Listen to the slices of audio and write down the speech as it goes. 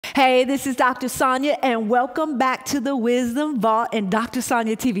Hey, this is Dr. Sonja, and welcome back to the Wisdom Vault and Dr.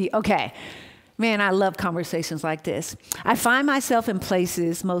 Sonja TV. Okay, man, I love conversations like this. I find myself in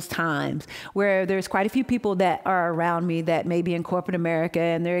places most times where there's quite a few people that are around me that may be in corporate America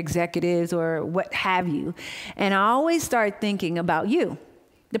and they're executives or what have you. And I always start thinking about you,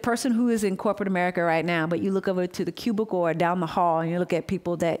 the person who is in corporate America right now, but you look over to the cubicle or down the hall and you look at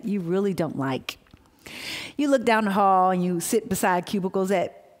people that you really don't like. You look down the hall and you sit beside cubicles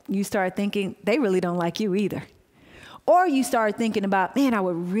that you start thinking they really don't like you either. Or you start thinking about, man, I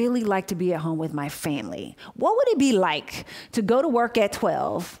would really like to be at home with my family. What would it be like to go to work at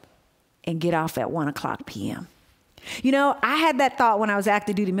 12 and get off at 1:00 p.m.? You know, I had that thought when I was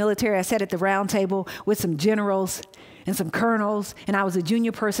active duty military. I sat at the round table with some generals and some colonels, and I was a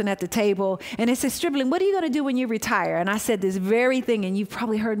junior person at the table. And they said, Stribling, what are you going to do when you retire? And I said this very thing, and you've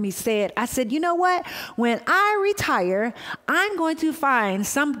probably heard me say it. I said, you know what? When I retire, I'm going to find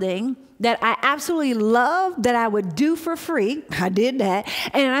something that I absolutely love that I would do for free. I did that.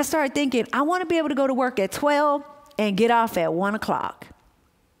 And I started thinking, I want to be able to go to work at 12 and get off at 1:00.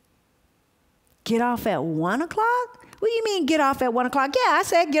 Get off at 1:00? What do you mean get off at 1:00? Yeah, I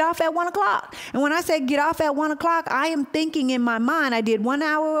said get off at 1:00. And when I said get off at 1:00, I am thinking in my mind, I did 1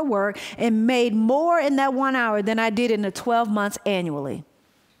 hour of work and made more in that 1 hour than I did in the 12 months annually.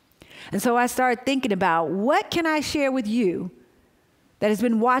 And so I started thinking about what can I share with you that has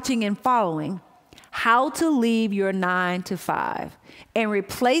been watching and following how to leave your 9 to 5 and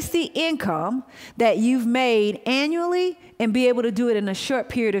replace the income that you've made annually and be able to do it in a short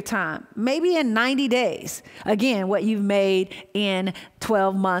period of time, maybe in 90 days. Again, what you've made in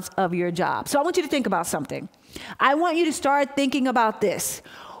 12 months of your job. So I want you to think about something. I want you to start thinking about this.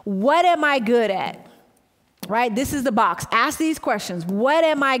 What am I good at? Right? This is the box. Ask these questions. What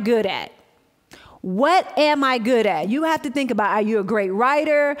am I good at? What am I good at? You have to think about, are you a great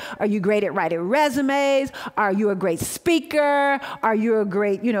writer? Are you great at writing resumes? Are you a great speaker? Are you a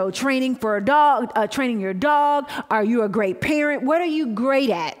great, training for a dog, training your dog? Are you a great parent? What are you great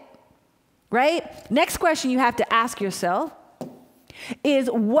at? Right? Next question you have to ask yourself is,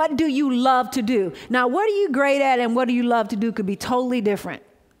 what do you love to do? Now, what are you great at and what do you love to do could be totally different,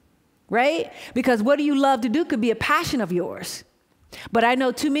 right? Because what do you love to do could be a passion of yours. But I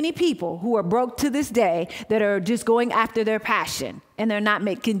know too many people who are broke to this day that are just going after their passion and they're not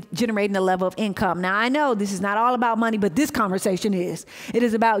generating a level of income. Now, I know this is not all about money, but this conversation is. It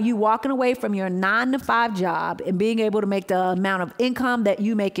is about you walking away from your 9 to 5 job and being able to make the amount of income that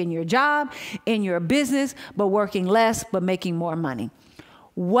you make in your job, in your business, but working less, but making more money.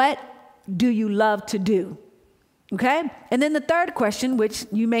 What do you love to do? Okay? And then the third question, which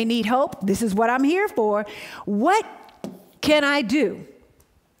you may need hope, this is what I'm here for. What can I do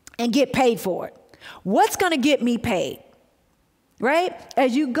and get paid for it? What's going to get me paid? Right?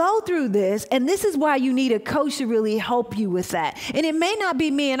 As you go through this, and this is why you need a coach to really help you with that. And it may not be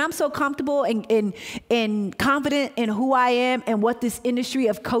me, and I'm so comfortable and confident in who I am and what this industry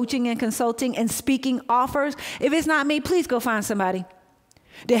of coaching and consulting and speaking offers. If it's not me, please go find somebody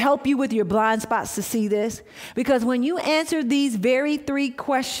to help you with your blind spots to see this. Because when you answer these very 3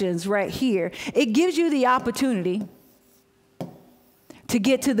 questions right here, it gives you the opportunity to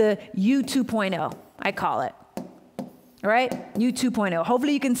get to the you 2.0, I call it. All right? You 2.0.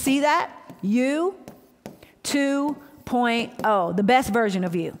 Hopefully you can see that. You 2.0, the best version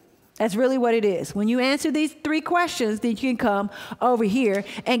of you. That's really what it is. When you answer these 3 questions, then you can come over here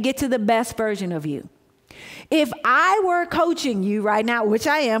and get to the best version of you. If I were coaching you right now, which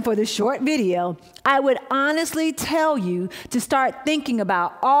I am for this short video, I would honestly tell you to start thinking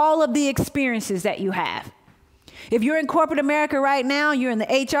about all of the experiences that you have. If you're in corporate America right now, you're in the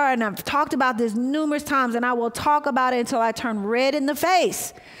HR, and I've talked about this numerous times, and I will talk about it until I turn red in the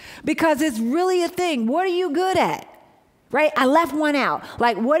face, because it's really a thing. What are you good at? Right? I left one out.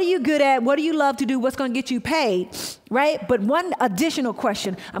 Like, what are you good at? What do you love to do? What's going to get you paid? Right? But one additional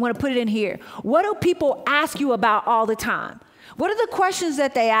question, I'm going to put it in here. What do people ask you about all the time? What are the questions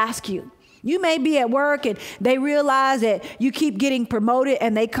that they ask you? You may be at work and they realize that you keep getting promoted,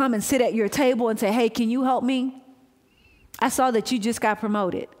 and they come and sit at your table and say, hey, can you help me? I saw that you just got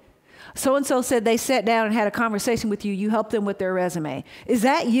promoted. So-and-so said they sat down and had a conversation with you. You helped them with their resume. Is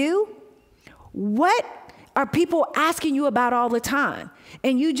that you? What are people asking you about all the time?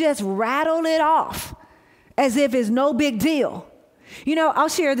 And you just rattle it off as if it's no big deal. I'll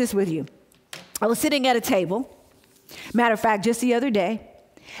share this with you. I was sitting at a table, matter of fact, just the other day,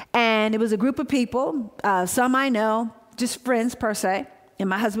 and it was a group of people, some I know, just friends per se, and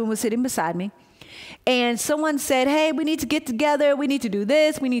my husband was sitting beside me. And someone said, hey, we need to get together. We need to do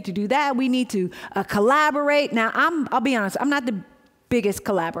this. We need to do that. We need to collaborate. Now, I'll be honest, I'm not the biggest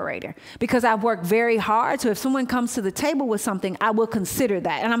collaborator because I've worked very hard. So if someone comes to the table with something, I will consider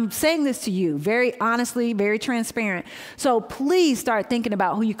that. And I'm saying this to you very honestly, very transparent. So please start thinking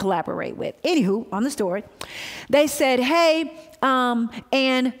about who you collaborate with. Anywho, on the story, they said, hey,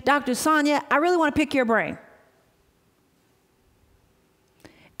 and Dr. Sonja, I really want to pick your brain.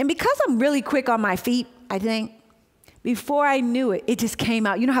 And because I'm really quick on my feet, I think, before I knew it, it just came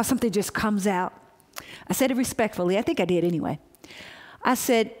out. You know how something just comes out? I said it respectfully. I think I did anyway. I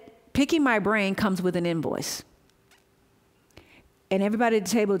said, picking my brain comes with an invoice. And everybody at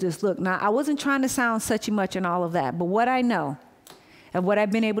the table just looked. Now, I wasn't trying to sound suchy much and all of that, but what I know and what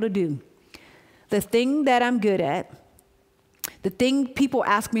I've been able to do, the thing that I'm good at, the thing people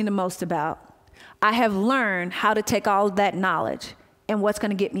ask me the most about, I have learned how to take all of that knowledge and what's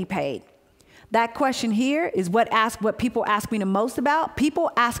going to get me paid. That question here is what people ask me the most about.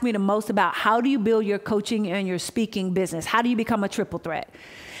 People ask me the most about how do you build your coaching and your speaking business? How do you become a triple threat?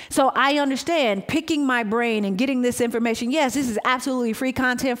 So I understand picking my brain and getting this information. Yes, this is absolutely free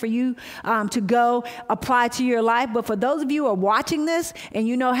content for you to go apply to your life. But for those of you who are watching this and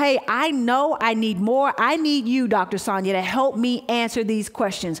you know, hey, I know I need more. I need you, Dr. Sonja, to help me answer these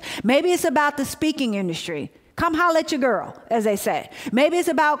questions. Maybe it's about the speaking industry. Come holler at your girl, as they say. Maybe it's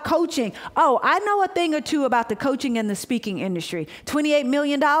about coaching. Oh, I know a thing or two about the coaching and the speaking industry. $28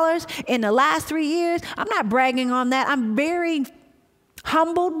 million in the last 3 years. I'm not bragging on that. I'm very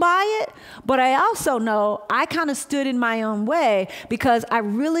humbled by it, but I also know I kind of stood in my own way because I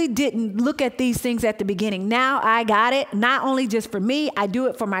really didn't look at these things at the beginning. Now I got it, not only just for me, I do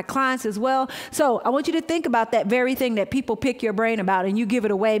it for my clients as well. So I want you to think about that very thing that people pick your brain about and you give it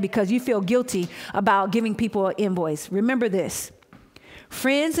away because you feel guilty about giving people an invoice. Remember this,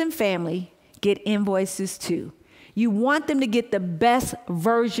 friends and family get invoices too. You want them to get the best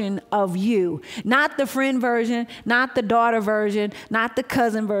version of you, not the friend version, not the daughter version, not the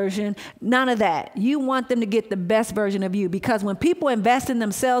cousin version, none of that. You want them to get the best version of you because when people invest in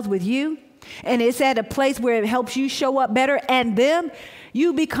themselves with you and it's at a place where it helps you show up better and them,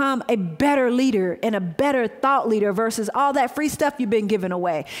 you become a better leader and a better thought leader versus all that free stuff you've been giving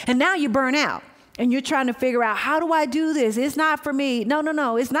away. And now you burn out. And you're trying to figure out, how do I do this? It's not for me. No, no,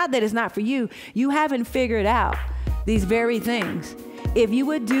 no. It's not that it's not for you. You haven't figured out these very things. If you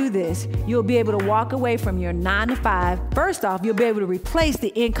would do this, you'll be able to walk away from your 9 to 5. First off, you'll be able to replace the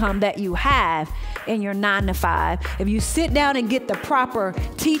income that you have in your 9 to 5. If you sit down and get the proper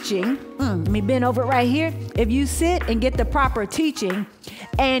teaching, let me bend over right here. If you sit and get the proper teaching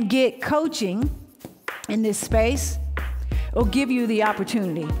and get coaching in this space, it'll give you the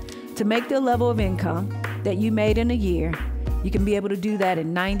opportunity to make the level of income that you made in a year. You can be able to do that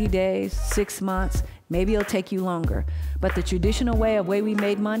in 90 days, 6 months. Maybe it'll take you longer. But the traditional way we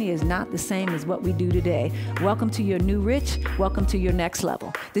made money is not the same as what we do today. Welcome to your new rich. Welcome to your next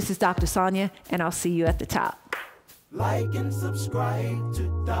level. This is Dr. Sonja, and I'll see you at the top. Like and subscribe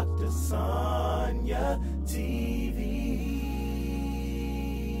to Dr. Sonja TV.